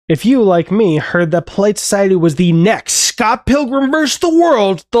if you, like me, heard that Polite Society was the next Scott Pilgrim vs. the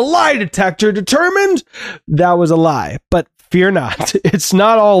World, the lie detector determined that was a lie. But fear not, it's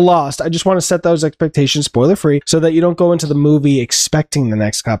not all lost. I just want to set those expectations spoiler free so that you don't go into the movie expecting the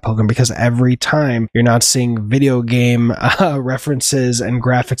next Scott Pilgrim, because every time you're not seeing video game references and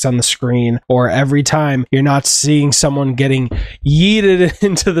graphics on the screen, or every time you're not seeing someone getting yeeted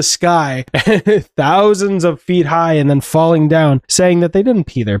into the sky thousands of feet high and then falling down saying that they didn't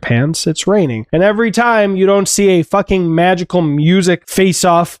pee their pants, it's raining. And every time you don't see a fucking magical music face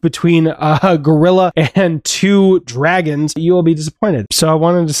off between a gorilla and two dragons, you will be disappointed. So I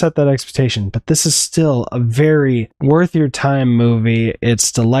wanted to set that expectation, but this is still a very worth your time movie.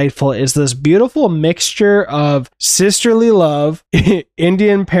 It's delightful. It's this beautiful mixture of sisterly love,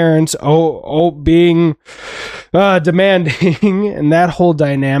 Indian parents being demanding, and that whole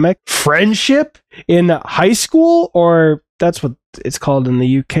dynamic, friendship in high school, or that's what it's called in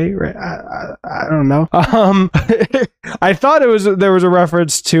the UK, right? I don't know. I thought there was a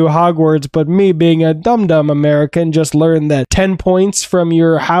reference to Hogwarts, but me being a dumb American just learned that 10 points from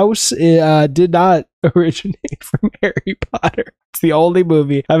your house did not originate from Harry Potter. It's the only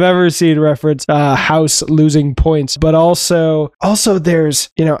movie I've ever seen reference house losing points. But also there's,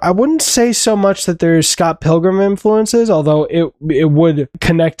 I wouldn't say so much that there's Scott Pilgrim influences, although it would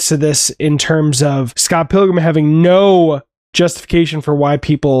connect to this in terms of Scott Pilgrim having no justification for why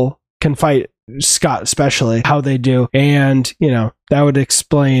people can fight Scott, especially how they do. And, that would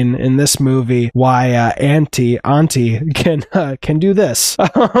explain in this movie why Auntie can do this.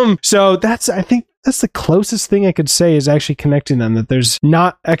 So I think that's the closest thing I could say is actually connecting them, that there's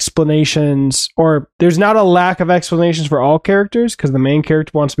not explanations, or there's not a lack of explanations for all characters, because the main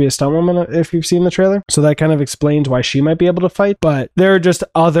character wants to be a stunt woman, if you've seen the trailer. So that kind of explains why she might be able to fight, but there are just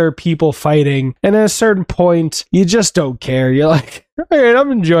other people fighting. And at a certain point, you just don't care. You're like, all right,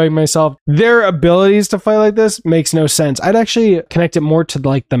 I'm enjoying myself. Their abilities to fight like this makes no sense. I'd actually connect it more to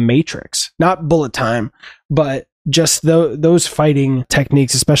like the Matrix, not bullet time, but just those fighting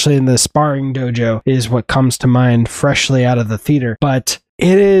techniques, especially in the sparring dojo, is what comes to mind freshly out of the theater. But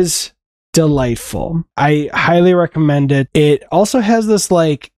it is delightful. I highly recommend it. It also has this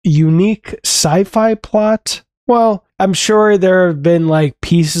like unique sci-fi plot. Well, I'm sure there have been like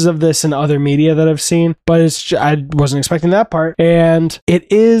pieces of this in other media that I've seen, but I wasn't expecting that part. And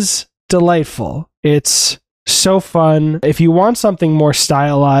it is delightful. It's so fun. If you want something more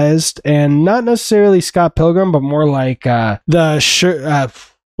stylized and not necessarily Scott Pilgrim, but more like what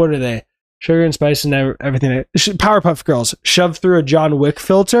are they? Sugar and Spice and everything. Powerpuff Girls shoved through a John Wick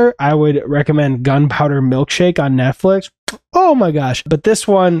filter, I would recommend Gunpowder Milkshake on Netflix. Oh my gosh. But this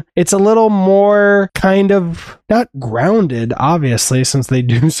one, it's a little more kind of not grounded, obviously, since they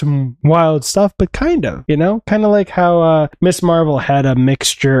do some wild stuff, but kind of like how Miss Marvel had a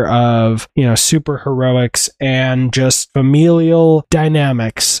mixture of, super heroics and just familial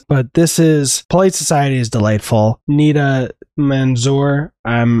dynamics. But this is Polite Society is delightful. Nita Manzoor,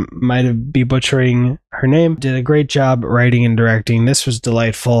 I might be butchering her name, did a great job writing and directing. This was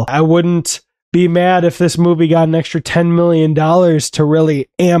delightful. I wouldn't be mad if this movie got an extra $10 million to really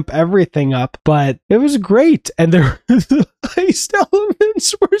amp everything up, but it was great. And the heist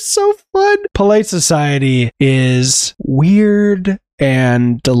elements were so fun. Polite Society is weird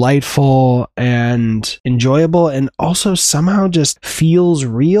and delightful and enjoyable, and also somehow just feels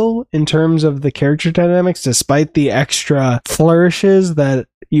real in terms of the character dynamics, despite the extra flourishes that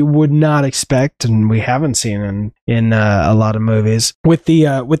you would not expect, and we haven't seen in a lot of movies with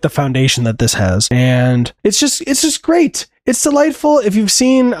the foundation that this has. And it's just great. It's delightful. If you've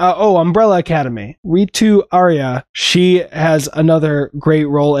seen Umbrella Academy, Ritu Arya, she has another great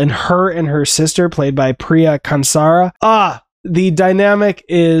role, and her sister, played by Priya Kansara. The dynamic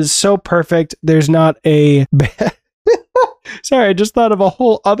is so perfect. There's not a sorry, I just thought of a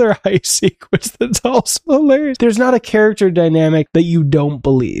whole other heist sequence that's also hilarious. There's not a character dynamic that you don't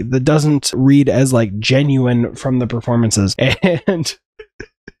believe, that doesn't read as like genuine from the performances. And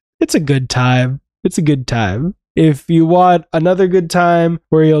it's a good time. It's a good time. If you want another good time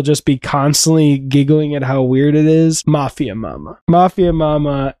where you'll just be constantly giggling at how weird it is, Mafia Mama. Mafia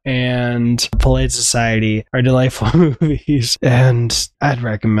Mama and Polite Society are delightful movies, and I'd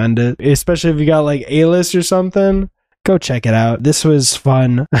recommend it, especially if you got like A-list or something. Go check it out. This was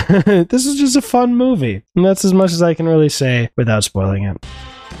fun. This is just a fun movie, and that's as much as I can really say without spoiling it.